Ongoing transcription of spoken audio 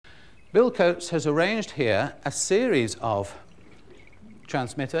Bill Coates has arranged here a series of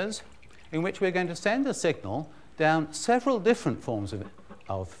transmitters in which we're going to send a signal down several different forms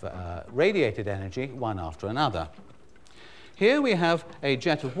of radiated energy, one after another. Here we have a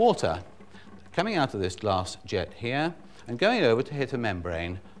jet of water coming out of this glass jet here and going over to hit a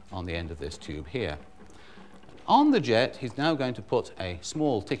membrane on the end of this tube here. On the jet, he's now going to put a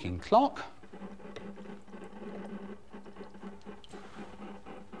small ticking clock.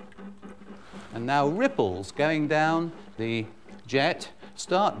 And now ripples going down the jet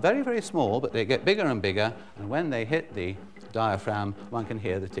start very, very small, but they get bigger and bigger, and when they hit the diaphragm, one can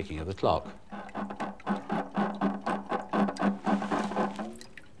hear the ticking of the clock.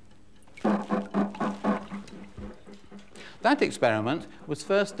 That experiment was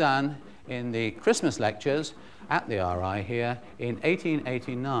first done in the Christmas lectures at the RI here in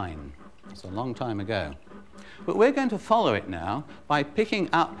 1889. It's a long time ago. But we're going to follow it now by picking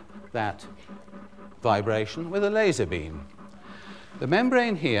up that vibration with a laser beam. The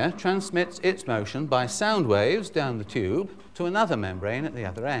membrane here transmits its motion by sound waves down the tube to another membrane at the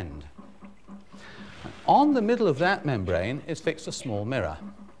other end. On the middle of that membrane is fixed a small mirror.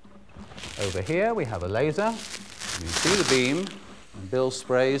 Over here we have a laser. You see the beam, and Bill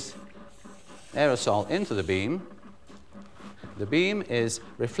sprays aerosol into the beam. The beam is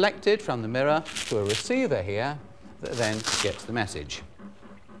reflected from the mirror to a receiver here that then gets the message.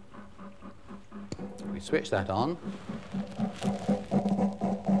 We switch that on.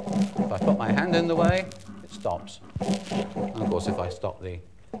 If I put my hand in the way, it stops. And of course, if I stop the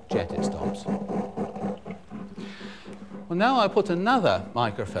jet, it stops. Well, now I put another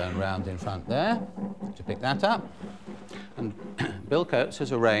microphone round in front there to pick that up. And Bill Coates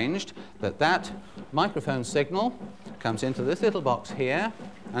has arranged that that microphone signal comes into this little box here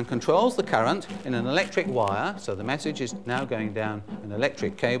and controls the current in an electric wire. So the message is now going down an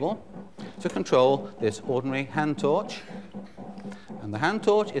electric cable to control this ordinary hand torch. And the hand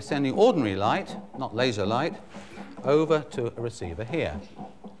torch is sending ordinary light, not laser light, over to a receiver here.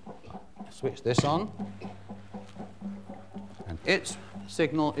 Switch this on, and its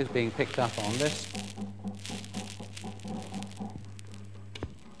signal is being picked up on this.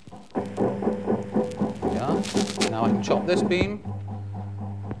 There we are. Now I can chop this beam.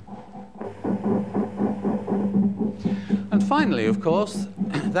 And finally, of course,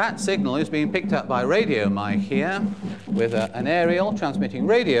 that signal is being picked up by radio mic here with an aerial transmitting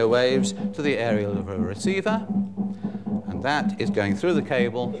radio waves to the aerial of a receiver. And that is going through the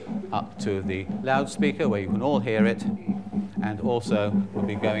cable up to the loudspeaker where you can all hear it, and also will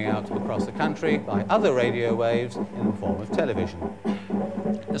be going out across the country by other radio waves in the form of television.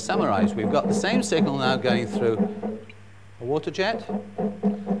 To summarize, we've got the same signal now going through a water jet,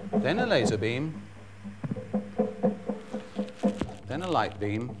 then a laser beam, then a light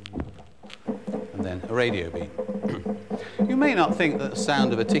beam, and then a radio beam. You may not think that the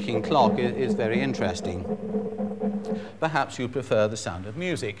sound of a ticking clock is very interesting. Perhaps you prefer the sound of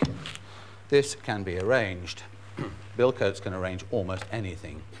music. This can be arranged. Bill Coates can arrange almost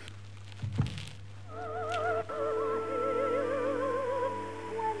anything.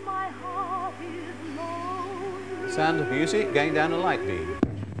 Sound of music going down a light beam.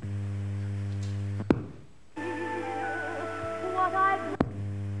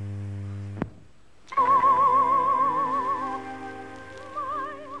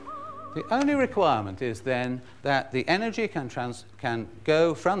 The only requirement is then that the energy can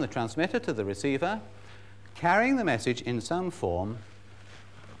go from the transmitter to the receiver, carrying the message in some form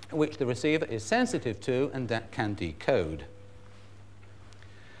which the receiver is sensitive to and that can decode.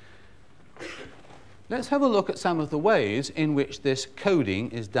 Let's have a look at some of the ways in which this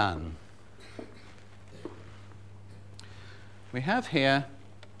coding is done. We have here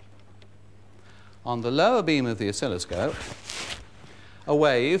on the lower beam of the oscilloscope a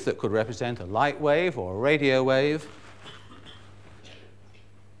wave that could represent a light wave or a radio wave.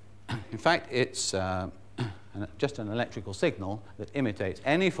 In fact, it's just an electrical signal that imitates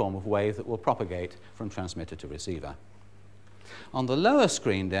any form of wave that will propagate from transmitter to receiver. On the lower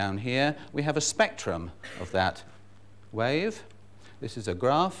screen down here, we have a spectrum of that wave. This is a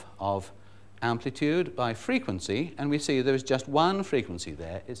graph of amplitude by frequency, and we see there is just one frequency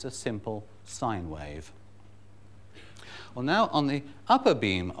there. It's a simple sine wave. Well, now on the upper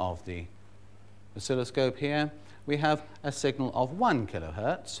beam of the oscilloscope here, we have a signal of 1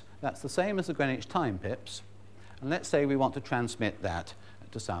 kilohertz. That's the same as the Greenwich time pips. And let's say we want to transmit that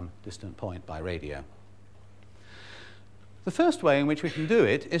to some distant point by radio. The first way in which we can do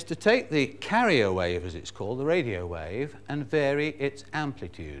it is to take the carrier wave, as it's called, the radio wave, and vary its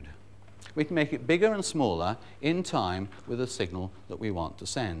amplitude. We can make it bigger and smaller in time with the signal that we want to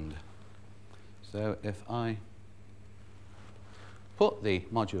send. So if I put the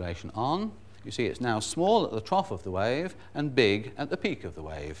modulation on, you see it's now small at the trough of the wave and big at the peak of the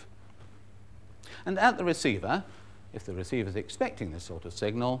wave. And at the receiver, if the receiver is expecting this sort of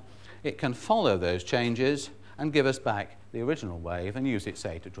signal, it can follow those changes and give us back the original wave and use it,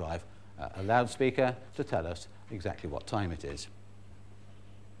 say, to drive a loudspeaker to tell us exactly what time it is.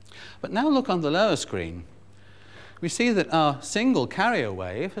 But now look on the lower screen. We see that our single carrier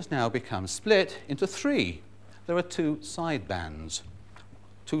wave has now become split into three. There are two side bands,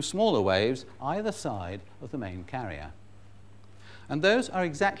 two smaller waves either side of the main carrier. And those are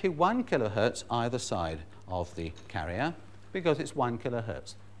exactly 1 kilohertz either side of the carrier, because it's 1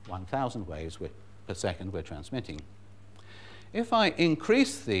 kilohertz, 1,000 waves per second we're transmitting. If I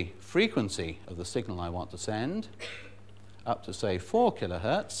increase the frequency of the signal I want to send up to, say, 4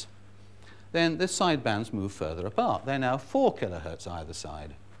 kilohertz, then the sidebands move further apart. They're now 4 kilohertz either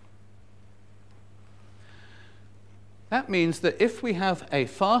side. That means that if we have a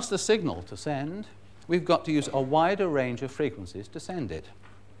faster signal to send, we've got to use a wider range of frequencies to send it.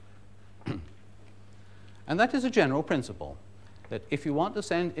 And that is a general principle, that if you want to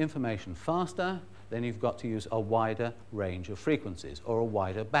send information faster, then you've got to use a wider range of frequencies, or a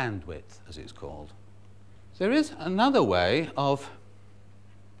wider bandwidth, as it's called. There is another way of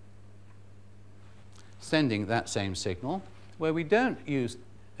sending that same signal where we don't use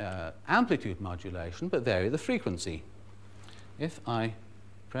amplitude modulation, but vary the frequency. If I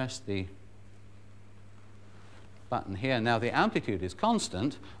press the button here, now the amplitude is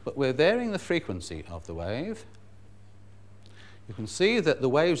constant, but we're varying the frequency of the wave. You can see that the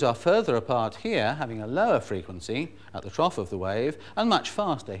waves are further apart here, having a lower frequency at the trough of the wave, and much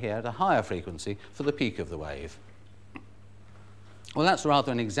faster here at a higher frequency for the peak of the wave. Well, that's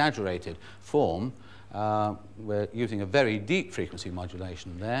rather an exaggerated form. We're using a very deep frequency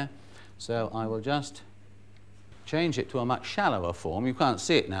modulation there, so I will just change it to a much shallower form. You can't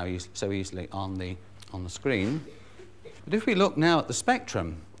see it now so easily on the screen. But if we look now at the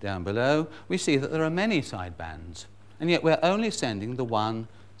spectrum down below, we see that there are many sidebands, and yet we're only sending the one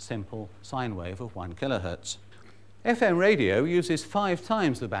simple sine wave of 1 kilohertz. FM radio uses 5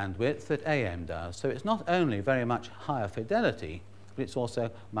 times the bandwidth that AM does, so it's not only very much higher fidelity, but it's also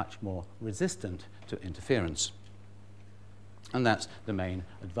much more resistant to interference. And that's the main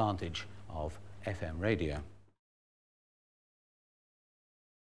advantage of FM radio.